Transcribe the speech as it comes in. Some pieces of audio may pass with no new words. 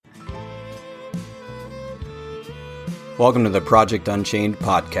Welcome to the Project Unchained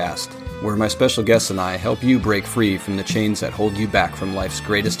podcast, where my special guests and I help you break free from the chains that hold you back from life's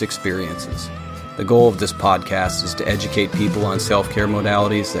greatest experiences. The goal of this podcast is to educate people on self-care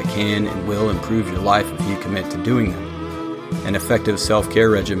modalities that can and will improve your life if you commit to doing them. An effective self-care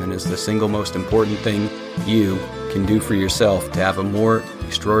regimen is the single most important thing you can do for yourself to have a more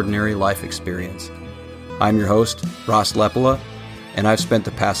extraordinary life experience. I'm your host, Ross Lepola, and I've spent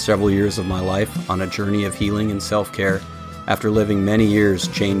the past several years of my life on a journey of healing and self-care after living many years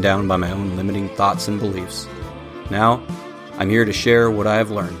chained down by my own limiting thoughts and beliefs. Now, I'm here to share what I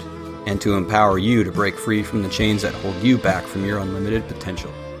have learned and to empower you to break free from the chains that hold you back from your unlimited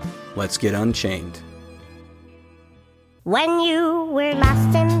potential. Let's get unchained. When you were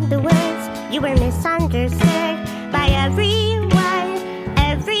lost in the woods, you were misunderstood by everyone.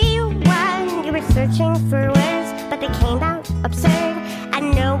 You were searching for words, but they came out absurd.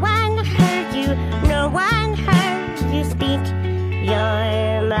 And no one heard you, no one heard you speak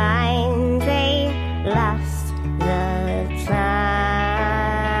your mind. They lost the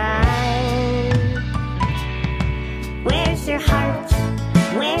time. Where's your heart?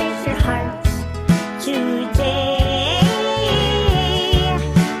 Where's your heart today?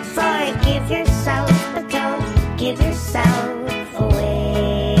 Forgive yourself, but don't give yourself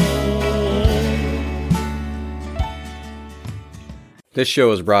away. This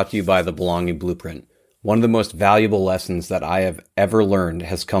show is brought to you by The Belonging Blueprint. One of the most valuable lessons that I have ever learned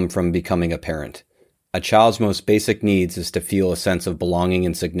has come from becoming a parent. A child's most basic needs is to feel a sense of belonging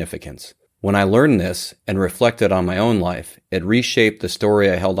and significance. When I learned this and reflected on my own life, it reshaped the story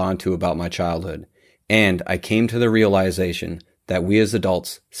I held on to about my childhood. And I came to the realization that we as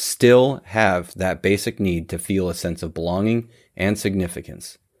adults still have that basic need to feel a sense of belonging and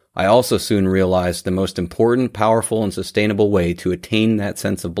significance. I also soon realized the most important, powerful, and sustainable way to attain that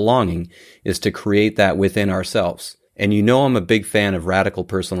sense of belonging is to create that within ourselves. And you know I'm a big fan of radical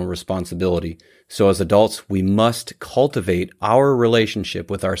personal responsibility, so as adults we must cultivate our relationship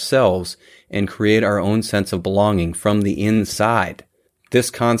with ourselves and create our own sense of belonging from the inside. This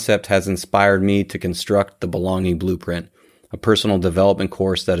concept has inspired me to construct the Belonging Blueprint, a personal development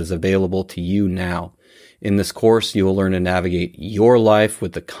course that is available to you now. In this course, you will learn to navigate your life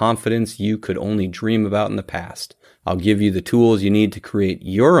with the confidence you could only dream about in the past. I'll give you the tools you need to create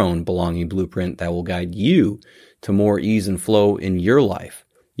your own belonging blueprint that will guide you to more ease and flow in your life.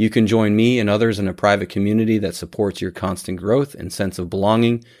 You can join me and others in a private community that supports your constant growth and sense of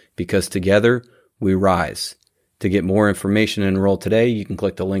belonging because together we rise. To get more information and enroll today, you can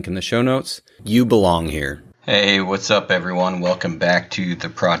click the link in the show notes. You belong here. Hey, what's up, everyone? Welcome back to the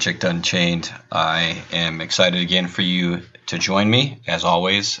Project Unchained. I am excited again for you to join me, as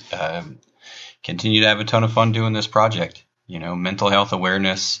always. Continue to have a ton of fun doing this project. You know, mental health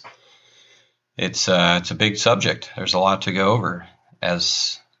awareness, it's a big subject. There's a lot to go over,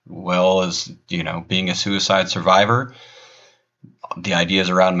 as well as, you know, being a suicide survivor. The ideas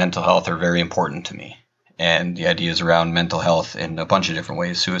around mental health are very important to me. And the ideas around mental health in a bunch of different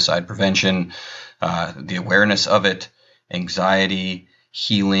ways, suicide prevention, the awareness of it, anxiety,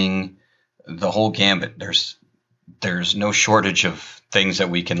 healing, the whole gambit. There's no shortage of things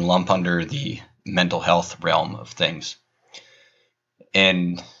that we can lump under the mental health realm of things.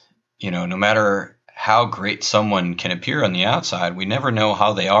 And, you know, no matter how great someone can appear on the outside, we never know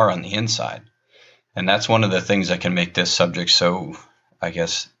how they are on the inside. And that's one of the things that can make this subject so, I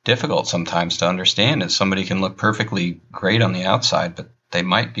guess, difficult sometimes to understand, is somebody can look perfectly great on the outside, but they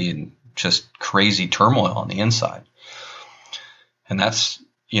might be in just crazy turmoil on the inside. And that's,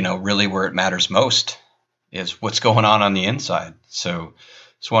 you know, really where it matters most, is what's going on the inside. So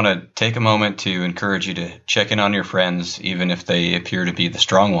just want to take a moment to encourage you to check in on your friends, even if they appear to be the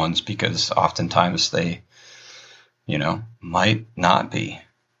strong ones, because oftentimes they, you know, might not be.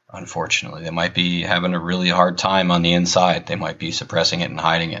 Unfortunately, they might be having a really hard time on the inside. They might be suppressing it and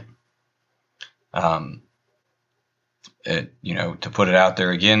hiding it. You know, to put it out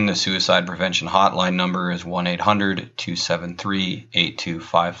there again, the suicide prevention hotline number is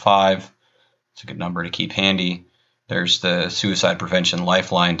 1-800-273-8255. It's a good number to keep handy. There's the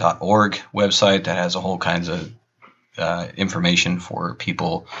suicidepreventionlifeline.org website that has a whole kinds of information for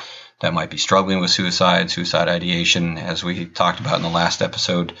people that might be struggling with suicide ideation, as we talked about in the last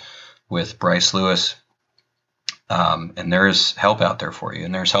episode with Bryce Lewis. And there is help out there for you.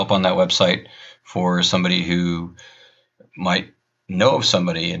 And there's help on that website for somebody who might know of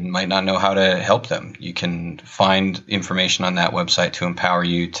somebody and might not know how to help them. You can find information on that website to empower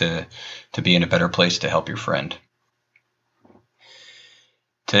you to be in a better place to help your friend.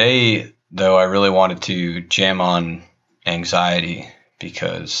 Today, though, I really wanted to jam on anxiety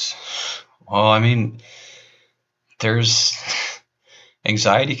because, well, I mean, there's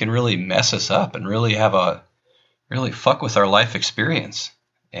anxiety can really mess us up and really really fuck with our life experience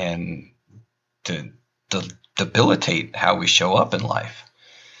and to debilitate how we show up in life.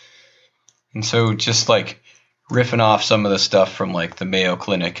 And so just like riffing off some of the stuff from like the Mayo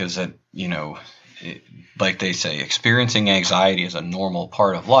Clinic is that, like they say, experiencing anxiety is a normal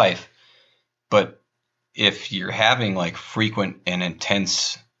part of life. But if you're having like frequent and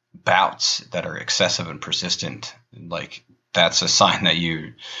intense bouts that are excessive and persistent, like that's a sign that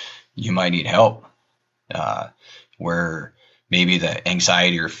you might need help, where maybe the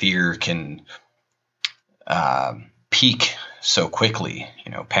anxiety or fear can peak so quickly,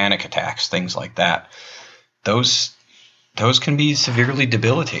 panic attacks, things like that. Those can be severely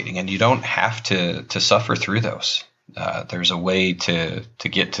debilitating, and you don't have to suffer through those. There's a way to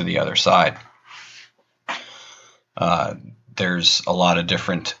get to the other side. There's a lot of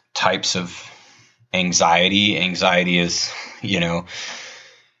different types of anxiety. Anxiety is,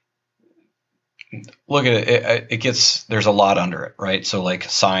 look at it. There's a lot under it, right? So like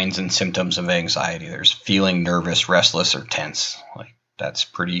signs and symptoms of anxiety. There's feeling nervous, restless, or tense. Like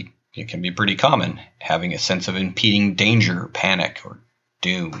it can be pretty common. Having a sense of impending danger, panic, or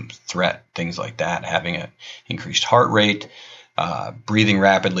doom, threat, things like that. Having an increased heart rate, breathing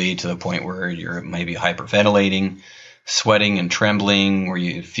rapidly to the point where you're maybe hyperventilating, sweating and trembling, where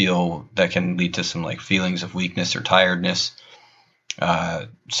you feel that can lead to some like feelings of weakness or tiredness,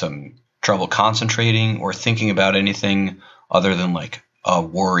 some trouble concentrating or thinking about anything other than like a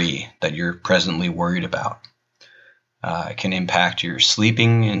worry that you're presently worried about. It can impact your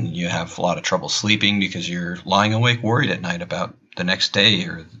sleeping, and you have a lot of trouble sleeping because you're lying awake worried at night about the next day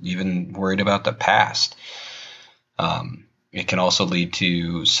or even worried about the past. It can also lead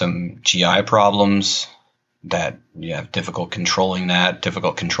to some GI problems that you have difficult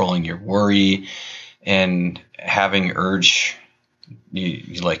controlling your worry, and having urge.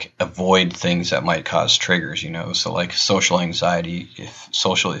 You like avoid things that might cause triggers, so like social anxiety.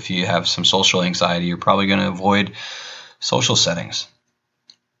 If you have some social anxiety, you're probably going to avoid social settings.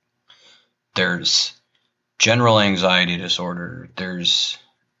 There's general anxiety disorder. There's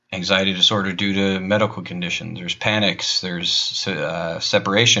anxiety disorder due to medical conditions. There's panics. There's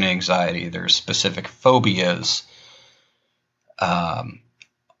separation anxiety. There's specific phobias.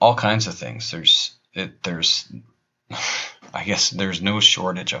 All kinds of things. There's I guess there's no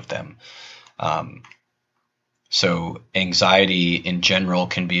shortage of them. So anxiety in general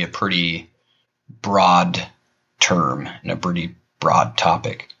can be a pretty broad term and a pretty broad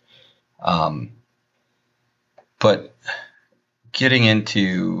topic. But getting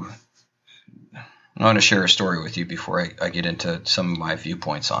into, I want to share a story with you before I get into some of my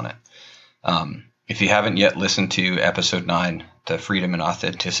viewpoints on it. If you haven't yet listened to episode 9, The Freedom and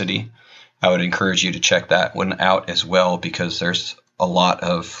Authenticity, I would encourage you to check that one out as well, because there's a lot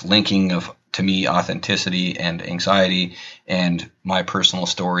of linking of, to me, authenticity and anxiety and my personal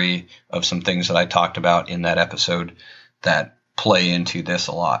story of some things that I talked about in that episode that play into this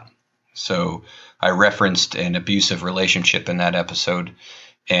a lot. So I referenced an abusive relationship in that episode,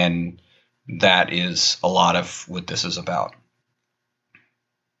 and that is a lot of what this is about.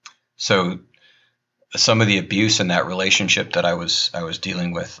 So some of the abuse in that relationship that I was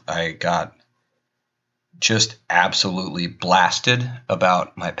dealing with, I got just absolutely blasted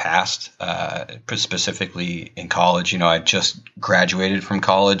about my past, specifically in college. I just graduated from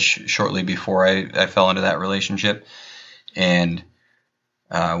college shortly before I fell into that relationship. And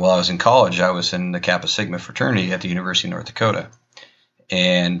while I was in college, I was in the Kappa Sigma fraternity at the University of North Dakota.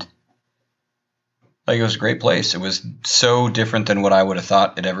 And like, it was a great place. It was so different than what I would have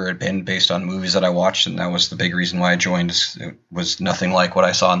thought it ever had been based on movies that I watched. And that was the big reason why I joined. It was nothing like what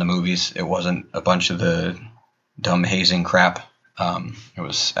I saw in the movies. It wasn't a bunch of the dumb hazing crap. It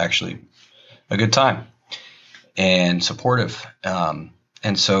was actually a good time and supportive. And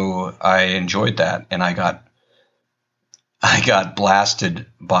so I enjoyed that. And I got blasted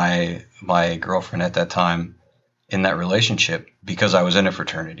by my girlfriend at that time in that relationship because I was in a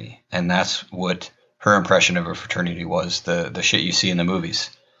fraternity. And that's what her impression of a fraternity was, the shit you see in the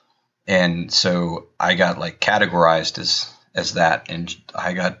movies. And so I got like categorized as that, and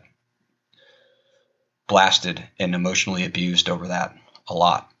I got blasted and emotionally abused over that a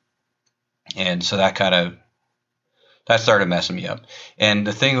lot. And so that started messing me up. And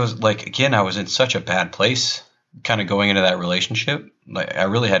the thing was, like, again, I was in such a bad place kind of going into that relationship. Like, I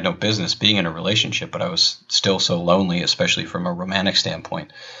really had no business being in a relationship, but I was still so lonely, especially from a romantic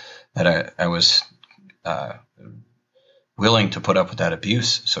standpoint, that I was willing to put up with that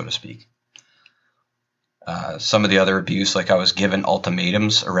abuse, so to speak. Some of the other abuse, like I was given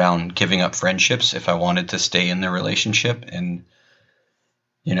ultimatums around giving up friendships if I wanted to stay in the relationship. And,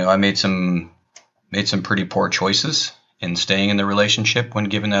 I made some pretty poor choices in staying in the relationship when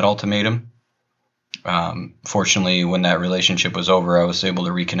given that ultimatum. Fortunately, when that relationship was over, I was able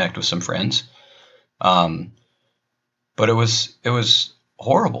to reconnect with some friends. But it was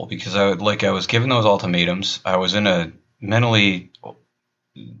horrible because I was given those ultimatums. I was in a mentally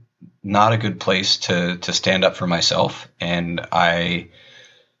not a good place to stand up for myself. And I,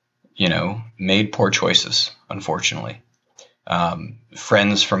 made poor choices, unfortunately.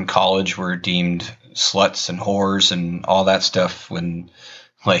 Friends from college were deemed sluts and whores and all that stuff when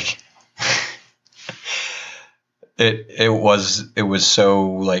it was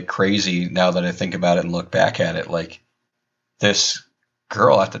so crazy now that I think about it and look back at it. This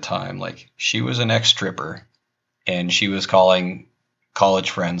girl at the time, she was an ex-stripper and she was calling college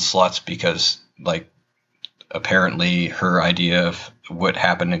friends sluts because apparently her idea of what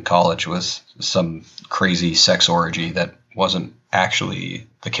happened in college was some crazy sex orgy that wasn't actually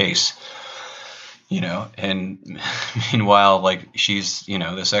the case, and meanwhile, she's,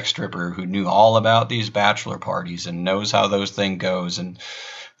 this ex-stripper who knew all about these bachelor parties and knows how those things goes and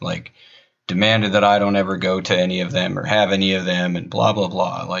demanded that I don't ever go to any of them or have any of them and blah, blah,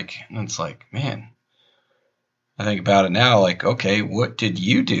 blah. And it's man, I think about it now, okay, what did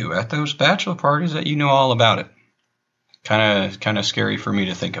you do at those bachelor parties that you know all about it? Kind of scary for me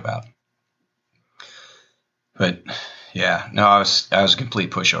to think about. But yeah, no, I was a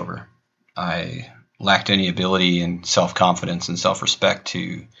complete pushover. I lacked any ability and self-confidence and self-respect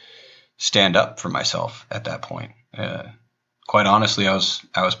to stand up for myself at that point. Quite honestly, I was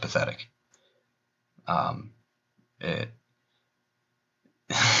pathetic.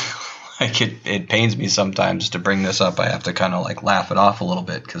 It pains me sometimes to bring this up. I have to kind of laugh it off a little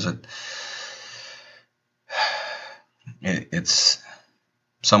bit because it's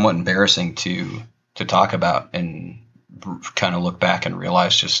somewhat embarrassing to talk about and kind of look back and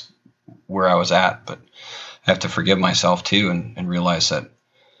realize just where I was at. But I have to forgive myself too and realize that,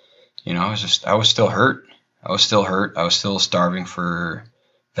 I was still hurt. I was still starving for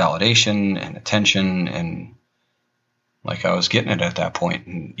validation and attention, and I was getting it at that point.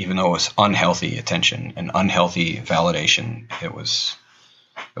 And even though it was unhealthy attention and unhealthy validation, it was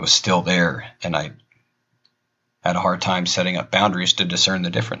still there. And I had a hard time setting up boundaries to discern the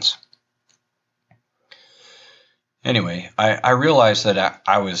difference. Anyway, I realized that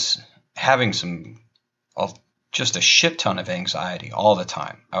I was having just a shit ton of anxiety all the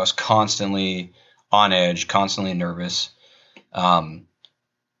time. I was constantly on edge, constantly nervous,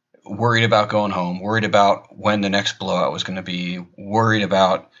 worried about going home, worried about when the next blowout was going to be, worried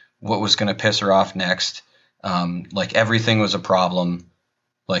about what was going to piss her off next. Everything was a problem.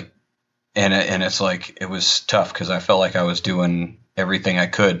 And it's it was tough because I felt like I was doing everything I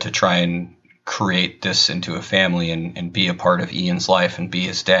could to try and create this into a family and be a part of Ian's life and be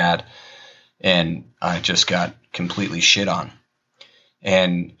his dad. And I just got completely shit on.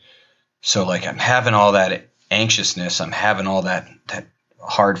 And so I'm having all that anxiousness, I'm having all that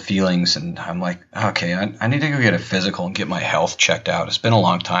hard feelings, and I'm okay, I need to go get a physical and get my health checked out. It's been a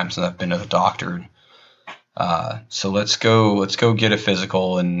long time since I've been to the doctor. So let's go get a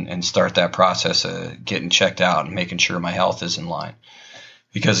physical and start that process of getting checked out and making sure my health is in line.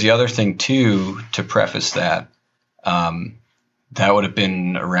 Because the other thing too, to preface that, that would have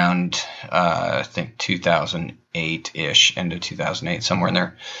been around, I think 2008-ish, end of 2008, somewhere in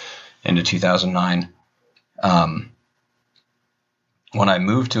there, into 2009. When I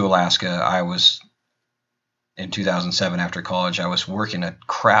moved to Alaska, I was, in 2007 after college, I was working a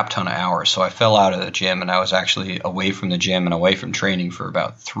crap ton of hours. So I fell out of the gym, and I was actually away from the gym and away from training for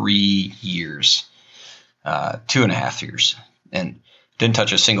about 3 years, 2.5 years, and didn't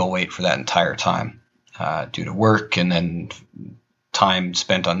touch a single weight for that entire time, due to work and then time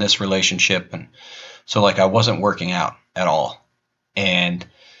spent on this relationship. And so I wasn't working out at all. And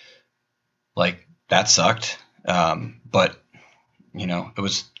that sucked. But it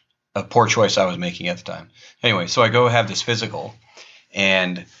was a poor choice I was making at the time. Anyway, so I go have this physical,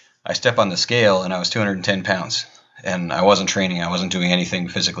 and I step on the scale, and I was 210 pounds. And I wasn't training. I wasn't doing anything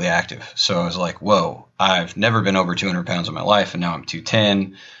physically active. So I was whoa, I've never been over 200 pounds in my life, and now I'm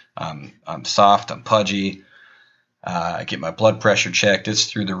 210. I'm soft. I'm pudgy. I get my blood pressure checked. It's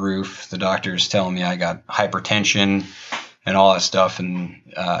through the roof. The doctor's telling me I got hypertension and all that stuff. And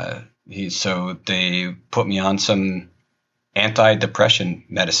so they put me on some antidepressant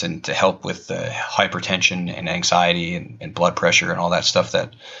medicine to help with the hypertension and anxiety and blood pressure and all that stuff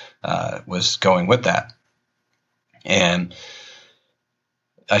that was going with that. And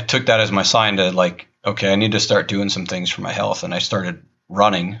I took that as my sign to okay, I need to start doing some things for my health. And I started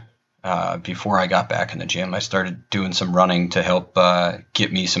running before I got back in the gym. I started doing some running to help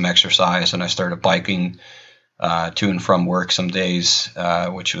get me some exercise. And I started biking to and from work some days,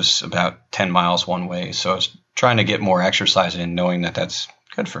 which was about 10 miles one way. So I was trying to get more exercise in, knowing that that's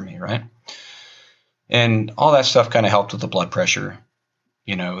good for me, right? And all that stuff kind of helped with the blood pressure,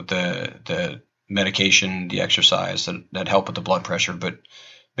 the medication, the exercise that helped with the blood pressure. But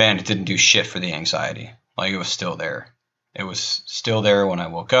man, it didn't do shit for the anxiety. Like, it was still there. It was still there when I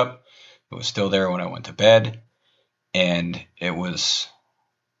woke up. It was still there when I went to bed. And it was,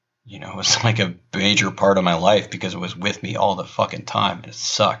 it was like a major part of my life because it was with me all the fucking time. And it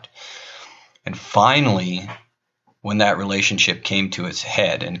sucked. And finally, when that relationship came to its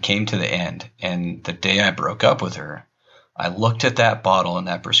head and came to the end, and the day I broke up with her, I looked at that bottle and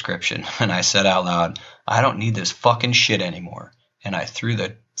that prescription and I said out loud, I don't need this fucking shit anymore. And I threw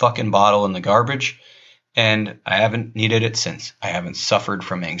the fucking bottle in the garbage, and I haven't needed it since. I haven't suffered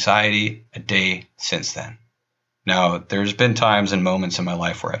from anxiety a day since then. Now, there's been times and moments in my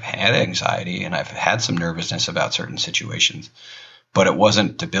life where I've had anxiety and I've had some nervousness about certain situations, but it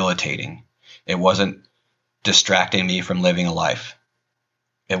wasn't debilitating. It wasn't distracting me from living a life.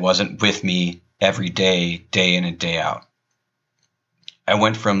 It wasn't with me every day, day in and day out. I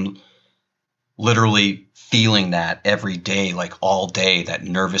went from literally feeling that every day, like all day, that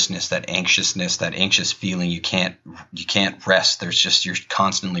nervousness, that anxiousness, that anxious feeling. You can't rest. You're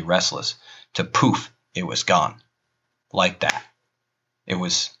constantly restless, to poof, it was gone. Like that. It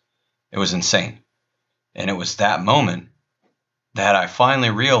was insane. And it was that moment that I finally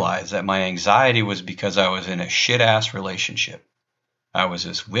realized that my anxiety was because I was in a shit-ass relationship. I was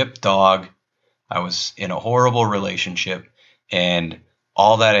this whipped dog. I was in a horrible relationship. And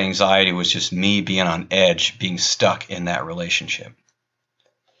all that anxiety was just me being on edge, being stuck in that relationship.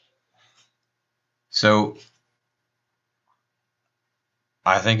 So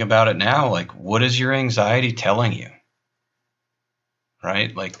I think about it now, like, what is your anxiety telling you?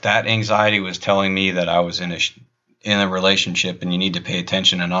 Right? Like, that anxiety was telling me that I was in a relationship, and you need to pay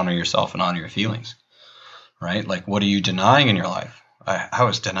attention and honor yourself and honor your feelings. Right? Like, what are you denying in your life? I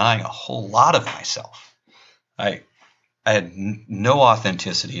was denying a whole lot of myself. I had no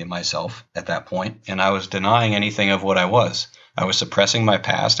authenticity in myself at that point, and I was denying anything of what I was. I was suppressing my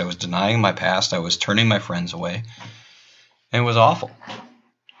past. I was denying my past. I was turning my friends away. And it was awful.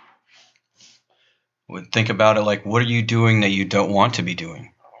 Think about it like, what are you doing that you don't want to be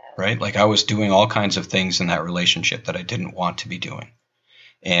doing? Right? Like, I was doing all kinds of things in that relationship that I didn't want to be doing.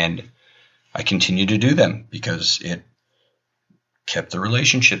 And I continued to do them because it kept the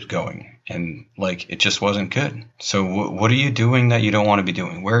relationships going, and like, it just wasn't good. So what are you doing that you don't want to be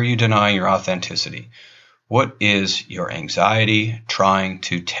doing? Where are you denying your authenticity? What is your anxiety trying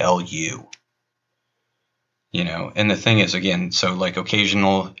to tell you? And the thing is, again, so like,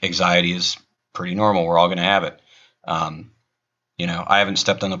 occasional anxiety is pretty normal. We're all going to have it. I haven't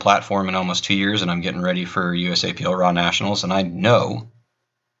stepped on the platform in almost 2 years, and I'm getting ready for USAPL Raw Nationals. And I know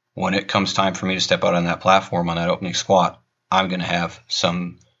when it comes time for me to step out on that platform on that opening squat, I'm going to have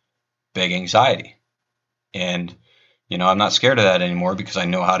some big anxiety. And, I'm not scared of that anymore because I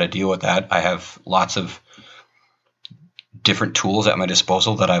know how to deal with that. I have lots of different tools at my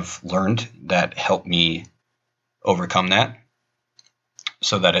disposal that I've learned that help me overcome that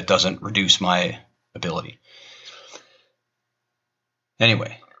so that it doesn't reduce my ability.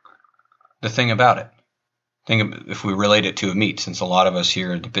 Anyway, the thing about it, if we relate it to a meet, since a lot of us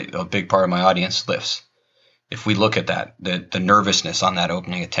here, a big part of my audience lifts. If we look at that, the nervousness on that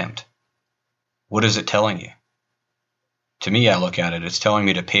opening attempt, what is it telling you? To me, I look at it, it's telling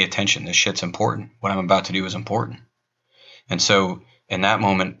me to pay attention. This shit's important. What I'm about to do is important. And so in that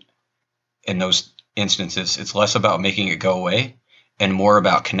moment, in those instances, it's less about making it go away and more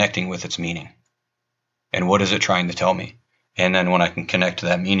about connecting with its meaning. And what is it trying to tell me? And then when I can connect to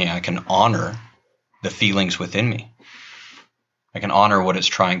that meaning, I can honor the feelings within me. I can honor what it's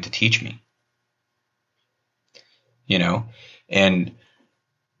trying to teach me. And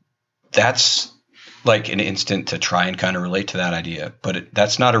that's like an instant to try and kind of relate to that idea, but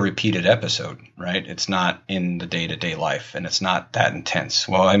that's not a repeated episode, right? It's not in the day-to-day life, and it's not that intense.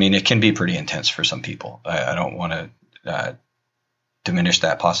 Well, I mean, it can be pretty intense for some people. I don't want to diminish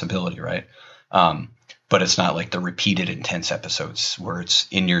that possibility, right? But it's not like the repeated intense episodes where it's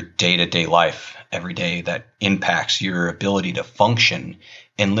in your day-to-day life every day that impacts your ability to function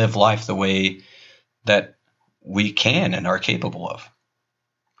and live life the way that we can and are capable of.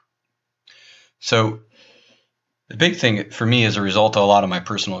 So the big thing for me, as a result of a lot of my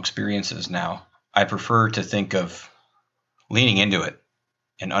personal experiences now, I prefer to think of leaning into it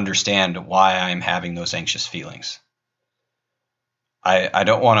and understand why I'm having those anxious feelings. I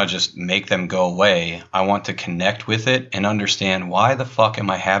don't want to just make them go away. I want to connect with it and understand why the fuck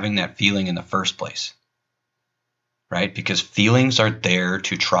am I having that feeling in the first place? Right? Because feelings are there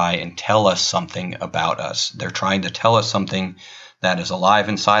to try and tell us something about us. They're trying to tell us something that is alive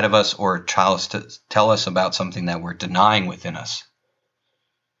inside of us, or tell us about something that we're denying within us.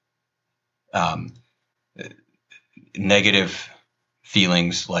 Negative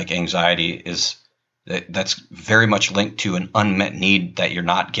feelings like anxiety that's very much linked to an unmet need that you're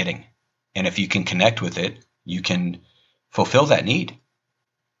not getting. And if you can connect with it, you can fulfill that need.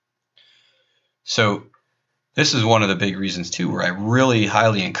 So this is one of the big reasons too, where I really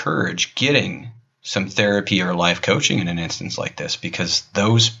highly encourage getting some therapy or life coaching in an instance like this, because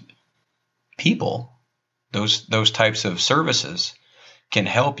those people, those types of services can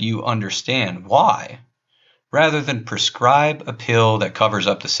help you understand why, rather than prescribe a pill that covers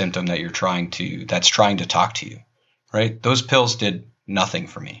up the symptom that that's trying to talk to you, right? Those pills did nothing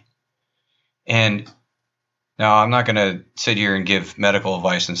for me. And now I'm not going to sit here and give medical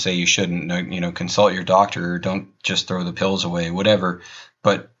advice and say you shouldn't, consult your doctor, or don't just throw the pills away, whatever.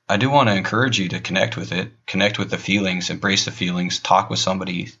 But I do want to encourage you to connect with it, connect with the feelings, embrace the feelings, talk with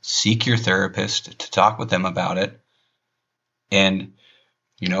somebody, seek your therapist to talk with them about it. And,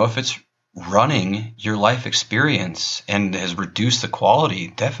 if it's running your life experience and has reduced the quality,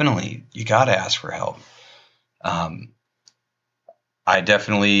 definitely you got to ask for help. I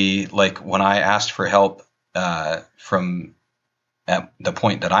definitely, when I asked for help from at the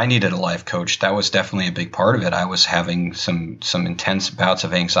point that I needed a life coach, that was definitely a big part of it. I was having some intense bouts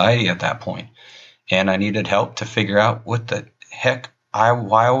of anxiety at that point, and I needed help to figure out what the heck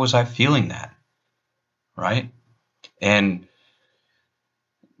why was I feeling that, right? And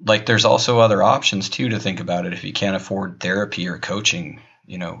there's also other options too to think about it. If you can't afford therapy or coaching,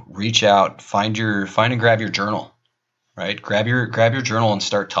 reach out, find and grab your journal, right? Grab your journal and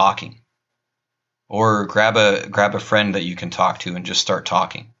start talking. Or grab a friend that you can talk to and just start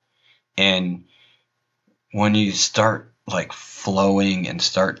talking. And when you start flowing and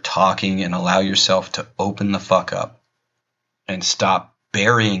start talking and allow yourself to open the fuck up and stop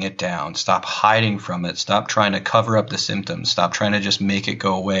burying it down, stop hiding from it, stop trying to cover up the symptoms, stop trying to just make it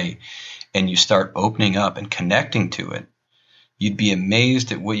go away, and you start opening up and connecting to it, you'd be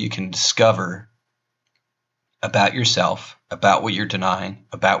amazed at what you can discover about yourself, about what you're denying,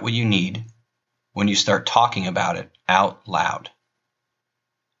 about what you need, when you start talking about it out loud.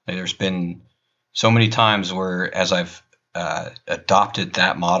 There's been so many times where, as I've adopted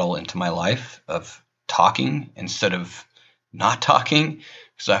that model into my life of talking instead of not talking,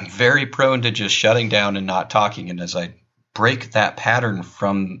 because I'm very prone to just shutting down and not talking. And as I break that pattern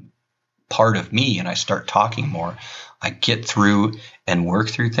from part of me and I start talking more, I get through and work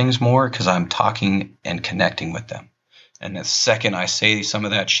through things more because I'm talking and connecting with them. And the second I say some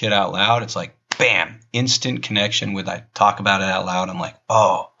of that shit out loud, it's like, bam, instant connection with I talk about it out loud. I'm like,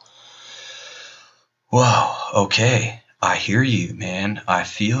 oh, whoa, okay. I hear you, man. I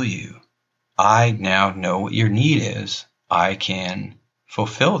feel you. I now know what your need is. I can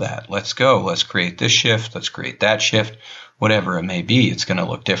fulfill that. Let's go. Let's create this shift. Let's create that shift. Whatever it may be, it's going to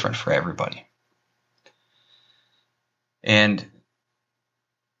look different for everybody. And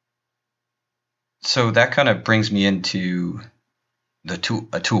so that kind of brings me into a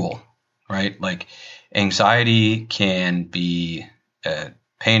tool, right? Anxiety can be a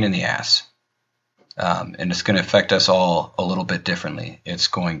pain in the ass. And it's going to affect us all a little bit differently. It's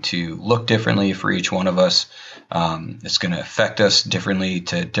going to look differently for each one of us. It's going to affect us differently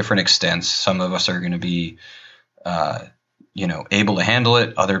to different extents. Some of us are going to be, able to handle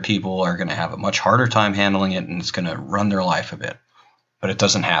it. Other people are going to have a much harder time handling it, and it's going to run their life a bit. But it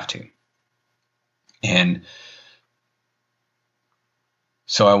doesn't have to. And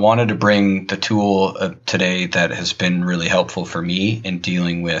so I wanted to bring the tool today that has been really helpful for me in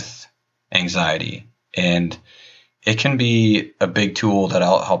dealing with anxiety. And it can be a big tool that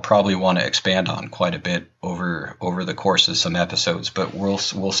I'll probably want to expand on quite a bit over the course of some episodes, but we'll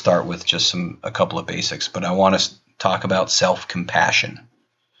start with just a couple of basics. But I want to talk about self-compassion.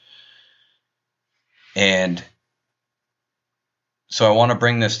 And so I want to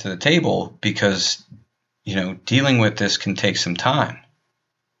bring this to the table because, dealing with this can take some time.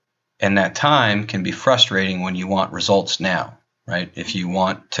 And that time can be frustrating when you want results now. Right? If you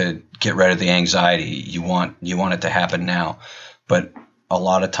want to get rid of the anxiety, you want it to happen now. But a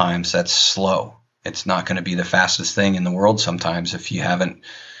lot of times that's slow. It's not going to be the fastest thing in the world sometimes if you haven't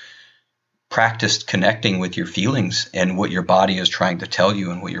practiced connecting with your feelings and what your body is trying to tell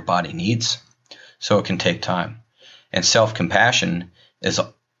you and what your body needs. So it can take time. And self-compassion is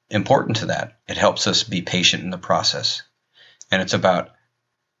important to that. It helps us be patient in the process. And it's about,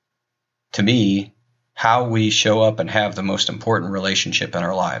 to me, how we show up and have the most important relationship in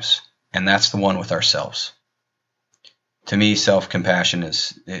our lives. And that's the one with ourselves. To me, self-compassion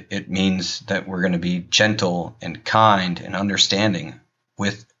it means that we're going to be gentle and kind and understanding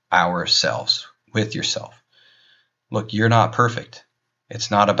with ourselves, with yourself. Look, you're not perfect.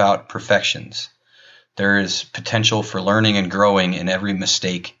 It's not about perfections. There is potential for learning and growing in every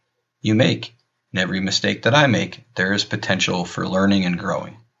mistake you make. In every mistake that I make, there is potential for learning and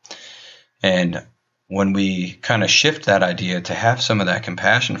growing. And when we kind of shift that idea to have some of that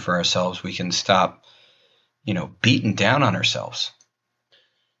compassion for ourselves, we can stop, beating down on ourselves.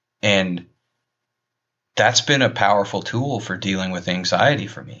 And that's been a powerful tool for dealing with anxiety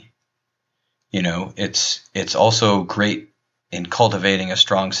for me. It's also great in cultivating a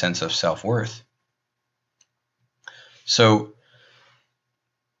strong sense of self-worth. So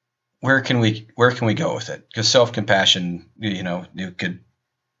where can we go with it? Because self-compassion, you could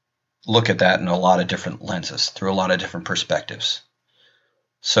look at that in a lot of different lenses, through a lot of different perspectives.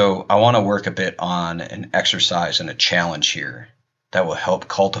 So I want to work a bit on an exercise and a challenge here that will help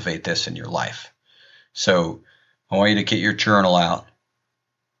cultivate this in your life. So I want you to get your journal out.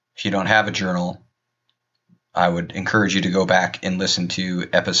 If you don't have a journal, I would encourage you to go back and listen to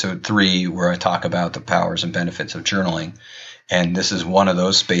episode 3, where I talk about the powers and benefits of journaling. And this is one of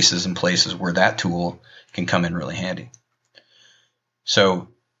those spaces and places where that tool can come in really handy. So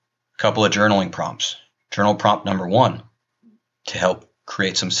a couple of journaling prompts. Journal prompt number 1, to help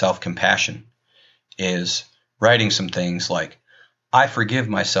create some self-compassion, is writing some things like, I forgive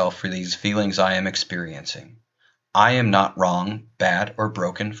myself for these feelings I am experiencing. I am not wrong, bad, or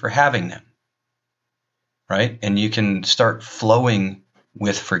broken for having them. Right? And you can start flowing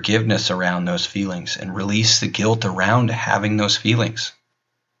with forgiveness around those feelings and release the guilt around having those feelings.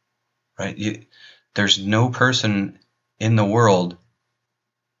 Right? There's no person in the world,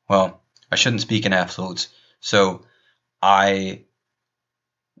 well, I shouldn't speak in absolutes. So I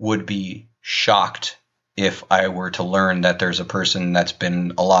would be shocked if I were to learn that there's a person that's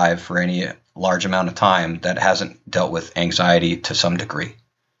been alive for any large amount of time that hasn't dealt with anxiety to some degree.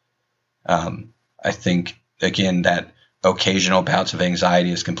 I think, again, that occasional bouts of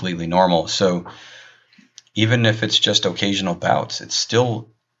anxiety is completely normal. So even if it's just occasional bouts, it's still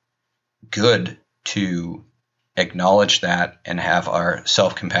good to acknowledge that and have our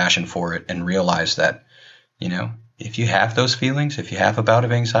self-compassion for it and realize that, if you have those feelings, if you have a bout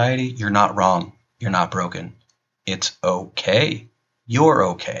of anxiety, you're not wrong. You're not broken. It's okay. You're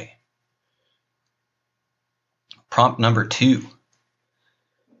okay. Prompt number 2.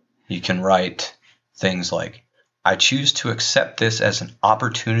 You can write things like, I choose to accept this as an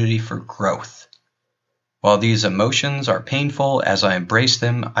opportunity for growth. While these emotions are painful, as I embrace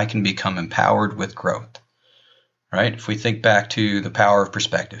them, I can become empowered with growth. Right? If we think back to the power of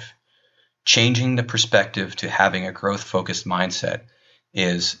perspective, changing the perspective to having a growth-focused mindset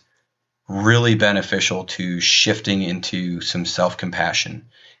is really beneficial to shifting into some self-compassion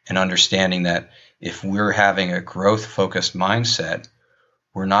and understanding that if we're having a growth-focused mindset,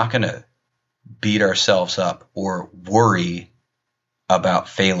 we're not going to beat ourselves up or worry about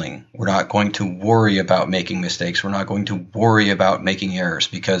failing. We're not going to worry about making mistakes. We're not going to worry about making errors,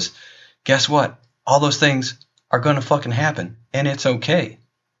 because guess what? All those things are going to fucking happen, and it's okay.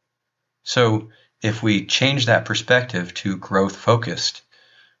 So if we change that perspective to growth-focused,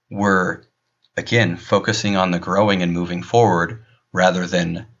 we're, again, focusing on the growing and moving forward rather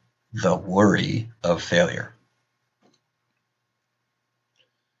than the worry of failure.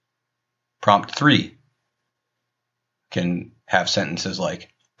 Prompt 3 can have sentences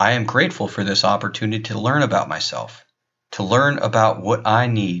like, I am grateful for this opportunity to learn about myself, to learn about what I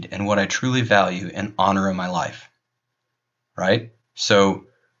need and what I truly value and honor in my life. Right? So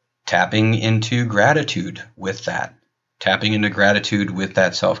tapping into gratitude with that. Tapping into gratitude with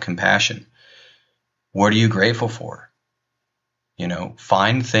that self-compassion. What are you grateful for?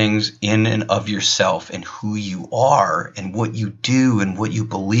 Find things in and of yourself and who you are and what you do and what you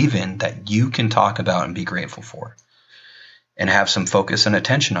believe in that you can talk about and be grateful for. And have some focus and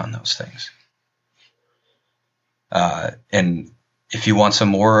attention on those things. And if you want some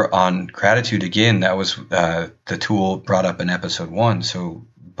more on gratitude, again, that was the tool brought up in episode 1. So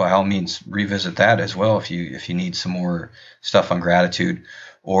by all means, revisit that as well if you need some more stuff on gratitude.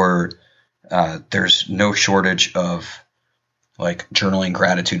 Or there's no shortage of journaling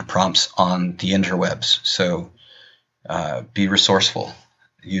gratitude prompts on the interwebs. So be resourceful.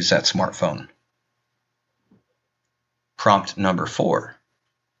 Use that smartphone. Prompt number 4.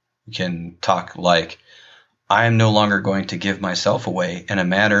 You can talk like, I am no longer going to give myself away in a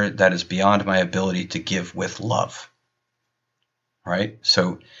manner that is beyond my ability to give with love. Right?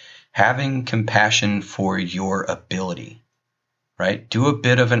 So having compassion for your ability, right? Do a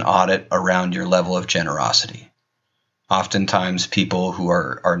bit of an audit around your level of generosity. Oftentimes people who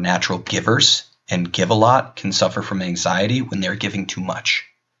are natural givers and give a lot can suffer from anxiety when they're giving too much,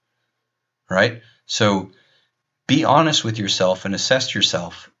 right? So be honest with yourself and assess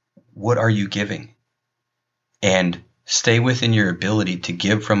yourself. What are you giving? And stay within your ability to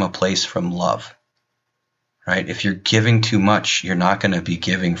give from a place from love, right? If you're giving too much, you're not going to be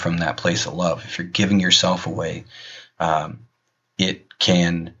giving from that place of love. If you're giving yourself away, it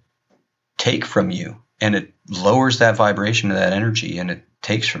can take from you, and it lowers that vibration of that energy, and it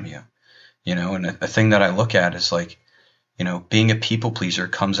takes from you, and a thing that I look at is like, being a people pleaser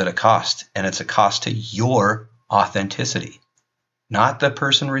comes at a cost, and it's a cost to your authenticity, not the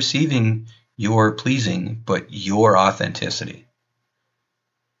person receiving your pleasing, but your authenticity.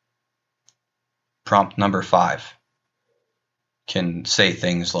 Prompt number 5 can say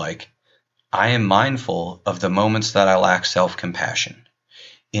things like, I am mindful of the moments that I lack self-compassion.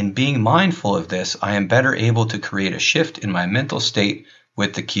 In being mindful of this, I am better able to create a shift in my mental state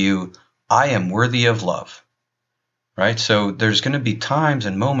with the cue, I am worthy of love. Right? So there's going to be times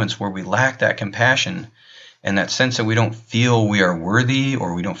and moments where we lack that compassion and that sense that we don't feel we are worthy,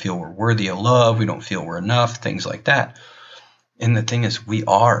 or we don't feel we're worthy of love, we don't feel we're enough, things like that. And the thing is, we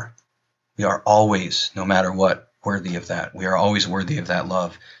are always, no matter what, worthy of that. We are always worthy of that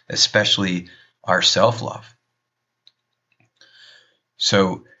love, especially our self-love.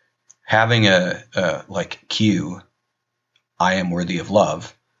 So having a cue, I am worthy of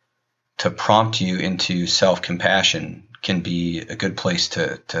love, to prompt you into self-compassion can be a good place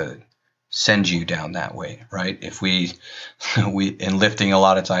to send you down that way, right? If we in lifting, a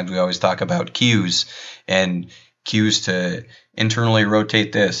lot of times we always talk about cues, and cues to internally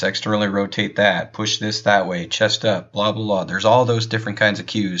rotate this, externally rotate that, push this that way, chest up, blah, blah, blah. There's all those different kinds of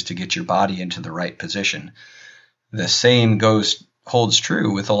cues to get your body into the right position. The same holds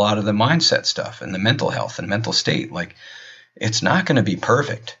true with a lot of the mindset stuff and the mental health and mental state. Like, it's not going to be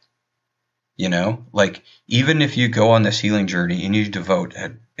perfect. Like, even if you go on this healing journey and you devote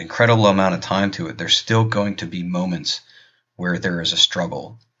an incredible amount of time to it, there's still going to be moments where there is a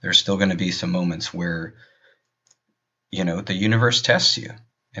struggle. There's still going to be some moments where, the universe tests you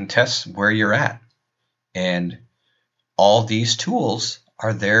and tests where you're at. And all these tools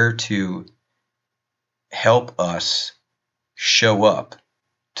are there to help us show up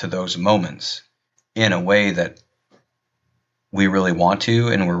to those moments in a way that we really want to,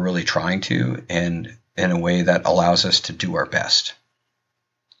 and we're really trying to, and in a way that allows us to do our best.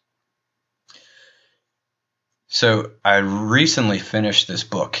 So I recently finished this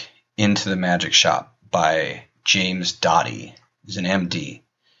book, Into the Magic Shop, by James Doty. He's an MD.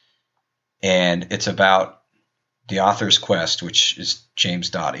 And it's about the author's quest, which is James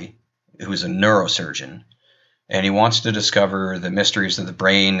Doty, who is a neurosurgeon. And he wants to discover the mysteries of the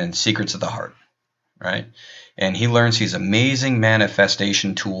brain and secrets of the heart, right? And he learns these amazing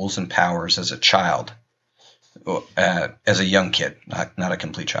manifestation tools and powers as a child, as a young kid, not a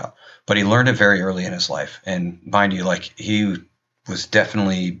complete child. But he learned it very early in his life. And mind you, like, he was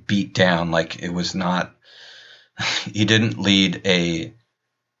definitely beat down. Like, it was not, he didn't lead a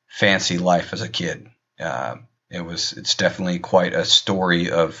fancy life as a kid. It's definitely quite a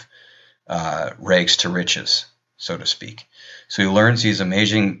story of rags to riches, so to speak. So he learns these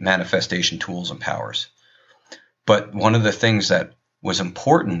amazing manifestation tools and powers. But one of the things that was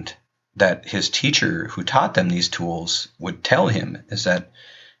important that his teacher who taught them these tools would tell him is that,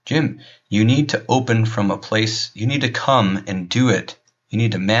 Jim, you need to open from a place, you need to come and do it. You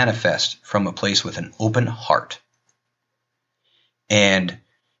need to manifest from a place with an open heart. And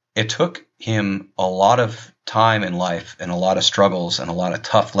it took him a lot of time in life and a lot of struggles and a lot of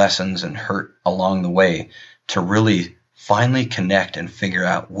tough lessons and hurt along the way to really finally connect and figure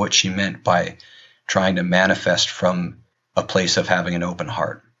out what she meant by trying to manifest from a place of having an open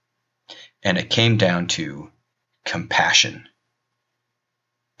heart. And it came down to compassion.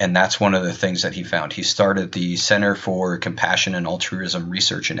 And that's one of the things that he found. He started the Center for Compassion and Altruism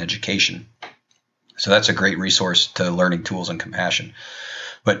Research and Education. So that's a great resource to learning tools and compassion.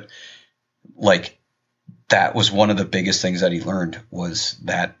 But like, that was one of the biggest things that he learned, was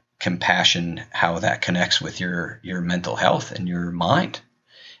that compassion, how that connects with your mental health and your mind.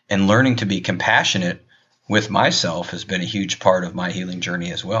 And learning to be compassionate with myself has been a huge part of my healing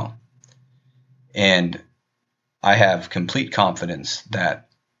journey as well. And I have complete confidence that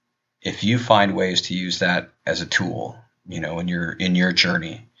if you find ways to use that as a tool, in your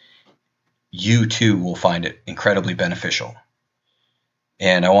journey, you too will find it incredibly beneficial.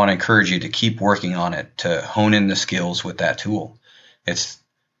 And I want to encourage you to keep working on it, to hone in the skills with that tool. It's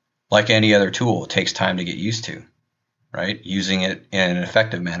like any other tool. It takes time to get used to, right? Using it in an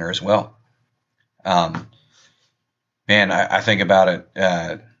effective manner as well. I think about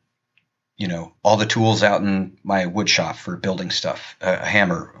it, all the tools out in my wood shop for building stuff. A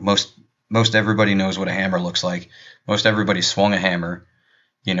hammer. Most everybody knows what a hammer looks like. Most everybody swung a hammer.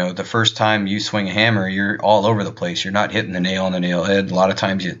 The first time you swing a hammer, you're all over the place. You're not hitting the nail on the nail head. A lot of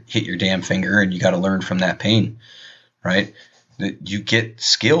times you hit your damn finger, and you got to learn from that pain, right? You get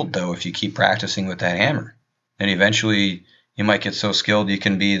skilled, though, if you keep practicing with that hammer. And eventually you might get so skilled you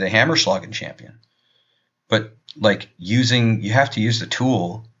can be the hammer slogging champion. But you have to use the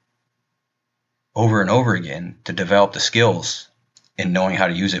tool over and over again to develop the skills in knowing how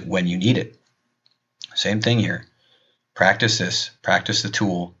to use it when you need it. Same thing here. Practice the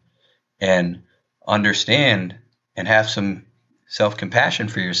tool, and understand and have some self-compassion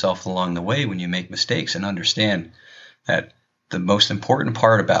for yourself along the way when you make mistakes, and understand that the most important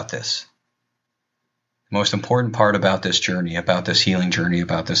part about this journey, about this healing journey,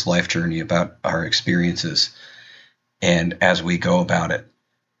 about this life journey, about our experiences, and as we go about it,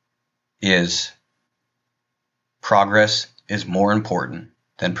 is progress is more important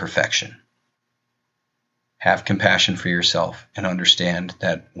than perfection. Have compassion for yourself and understand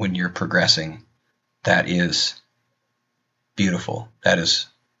that when you're progressing, that is beautiful. That is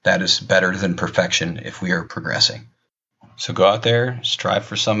better than perfection if we are progressing. So go out there, strive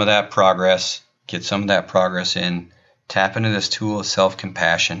for some of that progress, get some of that progress in, tap into this tool of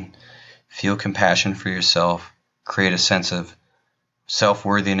self-compassion, feel compassion for yourself, create a sense of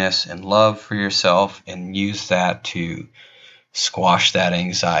self-worthiness and love for yourself, and use that to squash that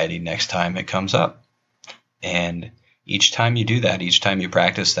anxiety next time it comes up. And each time you do that, each time you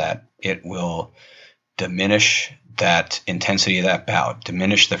practice that, it will diminish that intensity of that bout,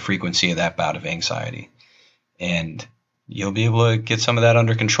 diminish the frequency of that bout of anxiety. And you'll be able to get some of that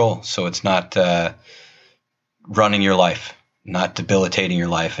under control. So it's not running your life, not debilitating your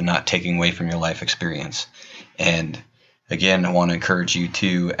life, and not taking away from your life experience. And again, I want to encourage you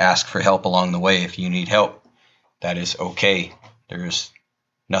to ask for help along the way. If you need help, that is okay. There's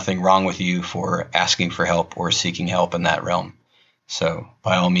nothing wrong with you for asking for help or seeking help in that realm. So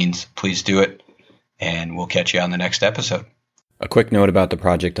by all means, please do it, and we'll catch you on the next episode. A quick note about the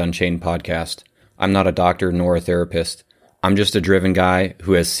Project Unchained podcast. I'm not a doctor nor a therapist. I'm just a driven guy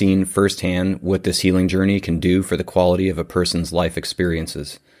who has seen firsthand what this healing journey can do for the quality of a person's life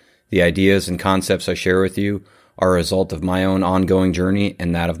experiences. The ideas and concepts I share with you are a result of my own ongoing journey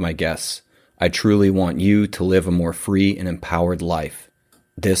and that of my guests. I truly want you to live a more free and empowered life.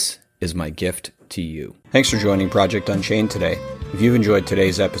 This is my gift to you. Thanks for joining Project Unchained today. If you've enjoyed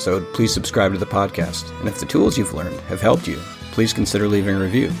today's episode, please subscribe to the podcast. And if the tools you've learned have helped you, please consider leaving a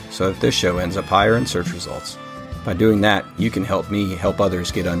review so that this show ends up higher in search results. By doing that, you can help me help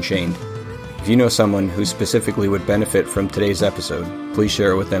others get unchained. If you know someone who specifically would benefit from today's episode, please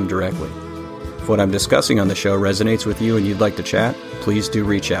share it with them directly. If what I'm discussing on the show resonates with you and you'd like to chat, please do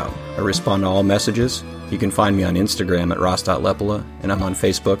reach out. I respond to all messages. You can find me on Instagram at ross.lepola, and I'm on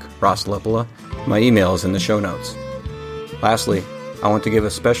Facebook, Ross Lepola. My email is in the show notes. Lastly, I want to give a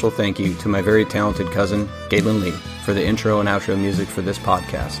special thank you to my very talented cousin, Galen Lee, for the intro and outro music for this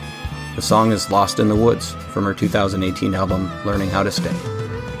podcast. The song is Lost in the Woods from her 2018 album, Learning How to Stay.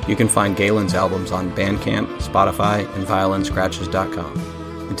 You can find Galen's albums on Bandcamp, Spotify, and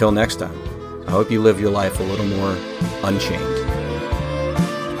violinscratches.com. Until next time, I hope you live your life a little more unchained.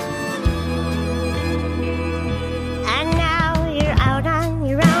 And now you're out on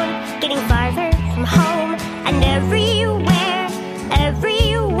your own, getting farther from home. And everywhere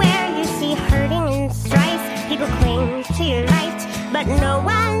you see hurting and strife. People cling to your light, but no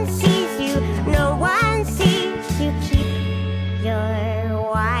one sees you. No one sees you. Keep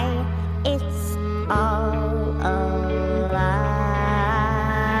your why. It's all a lie.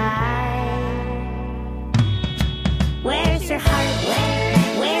 Where's your heart?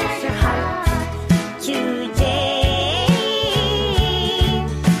 Where's your heart today?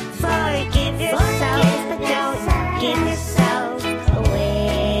 Forgive yourself, but don't give yourself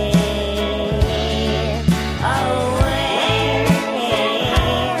away.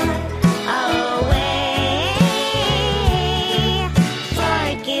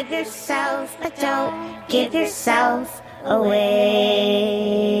 Forgive yourself, but don't give yourself away.